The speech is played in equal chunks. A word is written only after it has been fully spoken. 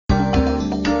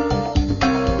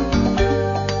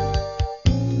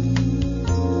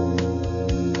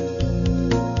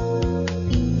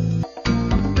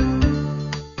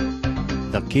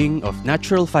king of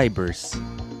natural fibers,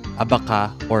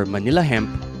 Abaca or Manila hemp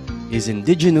is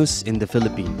indigenous in the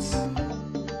Philippines.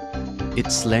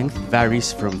 Its length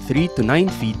varies from 3 to 9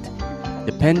 feet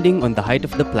depending on the height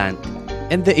of the plant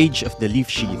and the age of the leaf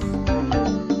sheath.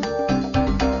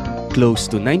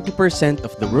 Close to 90%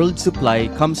 of the world's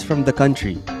supply comes from the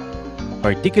country,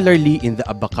 particularly in the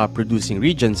Abaca-producing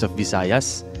regions of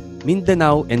Visayas,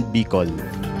 Mindanao, and Bicol.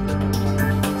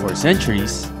 For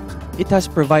centuries, it has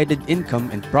provided income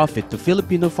and profit to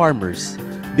Filipino farmers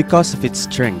because of its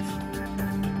strength.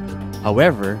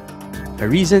 However, a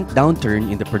recent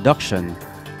downturn in the production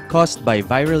caused by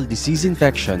viral disease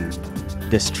infection,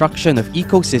 destruction of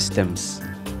ecosystems,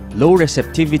 low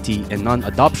receptivity and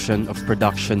non-adoption of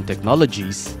production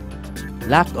technologies,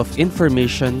 lack of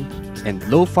information, and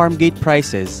low farm gate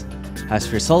prices has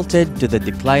resulted to the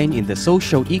decline in the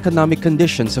socio-economic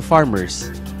conditions of farmers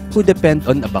who depend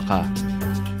on Abaca.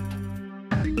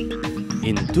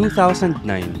 In 2009,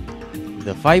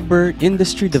 the Fiber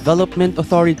Industry Development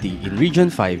Authority in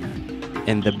Region 5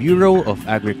 and the Bureau of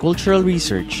Agricultural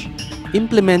Research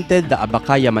implemented the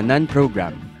Abakayamanan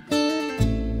program.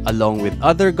 Along with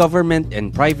other government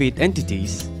and private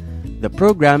entities, the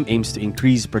program aims to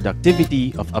increase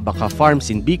productivity of Abaca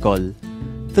farms in Bicol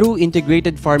through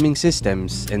integrated farming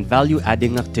systems and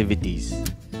value-adding activities.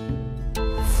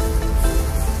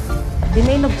 The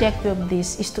main objective of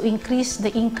this is to increase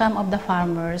the income of the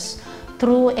farmers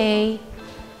through the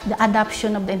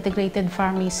adoption of the integrated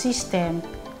farming system,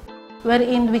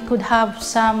 wherein we could have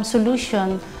some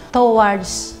solution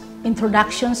towards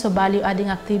introductions of value-adding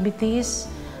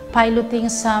activities, piloting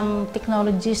some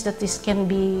technologies that can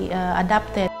be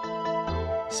adapted.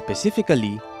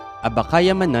 Specifically,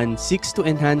 Abakayamanan seeks to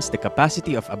enhance the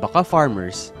capacity of Abaca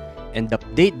farmers and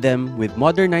update them with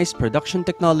modernized production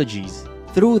technologies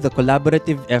through the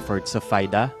collaborative efforts of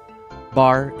FIDA,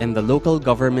 BAR, and the local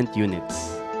government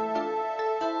units.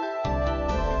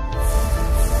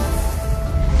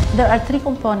 There are 3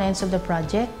 components of the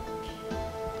project,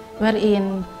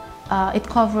 wherein it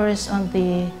covers on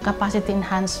the capacity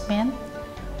enhancement,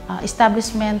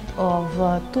 establishment of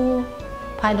 2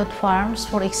 pilot farms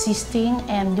for existing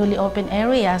and newly open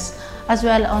areas, as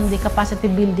well on the capacity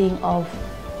building of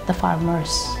the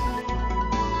farmers.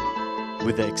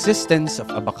 With the existence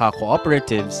of Abaca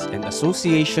cooperatives and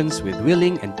associations with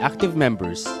willing and active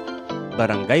members,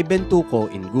 Barangay Bentuco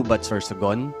in Gubat,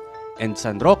 Sorsogon and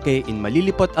San Roque in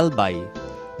Malilipot, Albay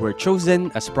were chosen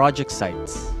as project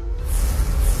sites.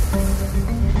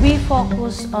 We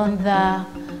focus on the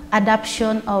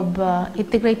adoption of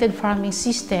integrated farming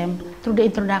system through the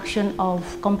introduction of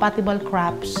compatible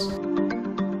crops.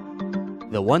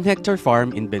 The 1-hectare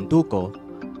farm in Bentuco,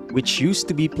 which used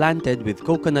to be planted with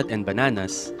coconut and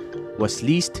bananas, was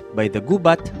leased by the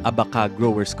Gubat Abaca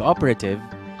Growers Cooperative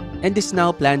and is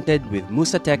now planted with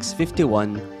Musatex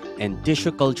 51 and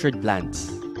tissue-cultured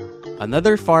plants.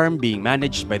 Another farm being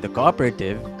managed by the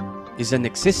cooperative is an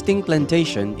existing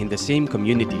plantation in the same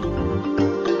community.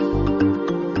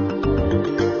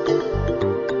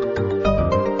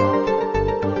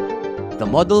 The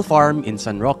model farm in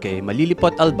San Roque,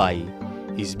 Malilipot, Albay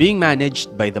is being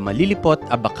managed by the Malilipot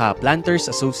Abaca Planters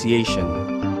Association.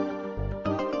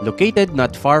 Located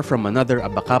not far from another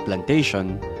Abaca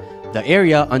plantation, the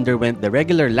area underwent the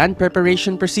regular land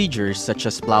preparation procedures such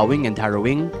as plowing and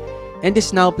harrowing and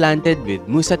is now planted with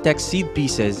Musatex seed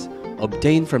pieces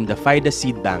obtained from the FIDA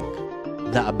seed bank.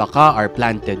 The Abaca are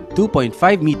planted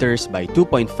 2.5 meters by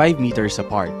 2.5 meters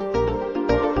apart.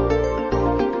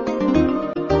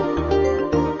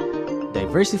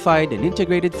 Diversified and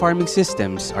integrated farming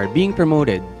systems are being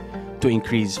promoted to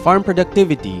increase farm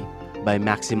productivity by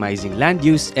maximizing land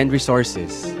use and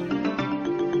resources.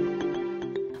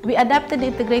 We adapted the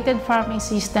integrated farming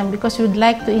system because we would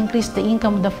like to increase the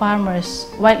income of the farmers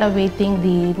while awaiting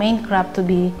the main crop to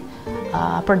be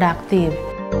productive.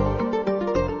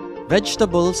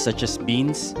 Vegetables such as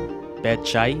beans,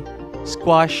 pechay,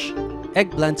 squash,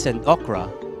 eggplants, and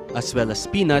okra, as well as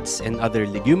peanuts and other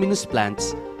leguminous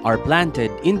plants, are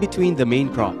planted in between the main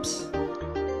crops.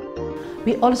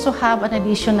 We also have an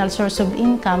additional source of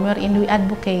income wherein we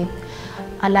advocate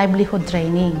a livelihood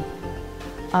training,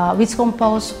 which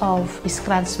composed of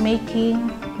scratch making,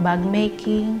 bag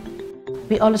making.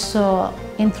 We also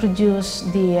introduce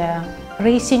the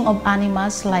raising of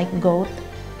animals like goat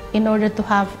in order to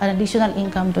have an additional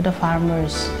income to the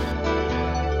farmers.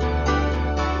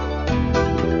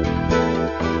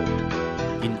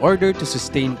 In order to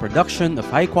sustain production of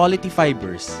high-quality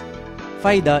fibers,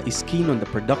 FIDA is keen on the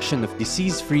production of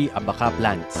disease-free Abaca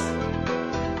plants.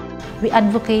 We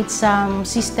advocate some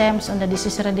systems on the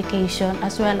disease eradication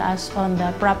as well as on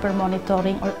the proper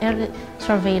monitoring or early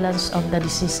surveillance of the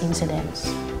disease incidents.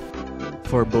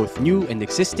 For both new and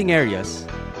existing areas,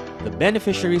 the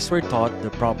beneficiaries were taught the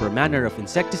proper manner of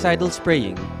insecticidal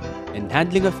spraying and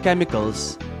handling of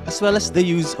chemicals, as well as the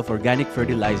use of organic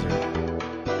fertilizer.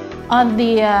 On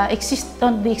the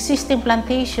existing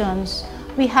plantations,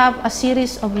 we have a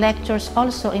series of lectures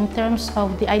also in terms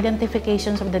of the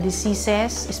identifications of the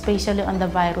diseases, especially on the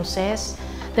viruses,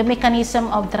 the mechanism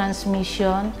of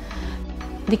transmission,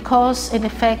 the cause and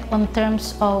effect on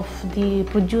terms of the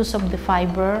produce of the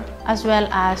fiber, as well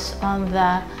as on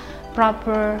the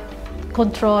proper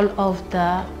control of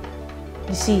the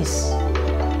disease.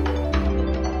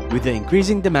 With the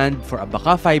increasing demand for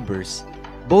Abaca fibers,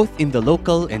 both in the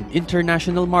local and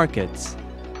international markets,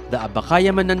 the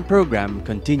Abakayamanan program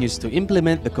continues to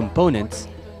implement the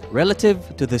components relative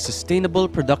to the sustainable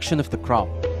production of the crop.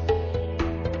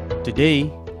 Today,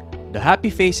 the happy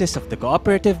faces of the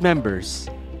cooperative members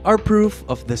are proof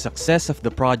of the success of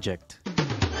the project.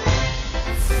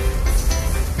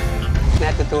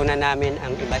 Natutunan namin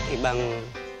ang iba't ibang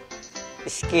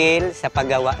skill sa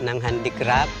paggawa ng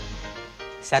handicraft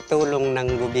sa tulong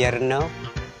ng gobyerno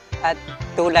at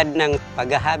tulad ng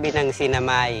paghahabi ng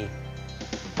sinamay,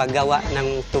 paggawa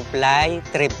ng two-ply,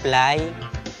 three-ply,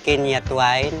 Kenya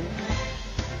twine,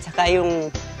 saka yung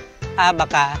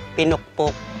Abaca,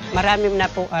 pinukpok. Marami na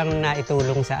po ang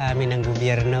naitulong sa amin ng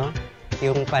gobyerno.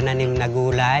 Yung pananim na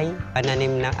gulay,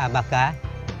 pananim ng Abaca,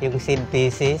 yung seed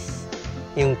pieces,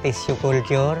 yung tissue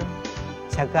culture,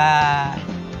 saka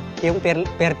yung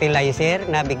fertilizer,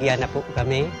 nabigyan na po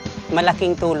kami.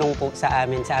 Malaking tulong po sa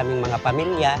amin, sa aming mga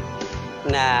pamilya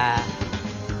na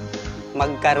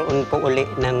magkaroon po uli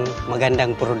ng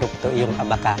magandang produkto yung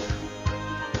Abaca.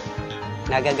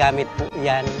 Nagagamit po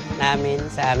yan namin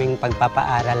sa aming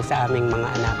pagpapaaral sa aming mga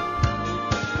anak.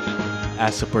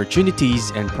 As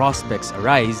opportunities and prospects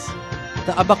arise,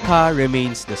 the Abaca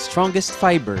remains the strongest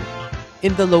fiber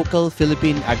in the local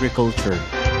Philippine agriculture.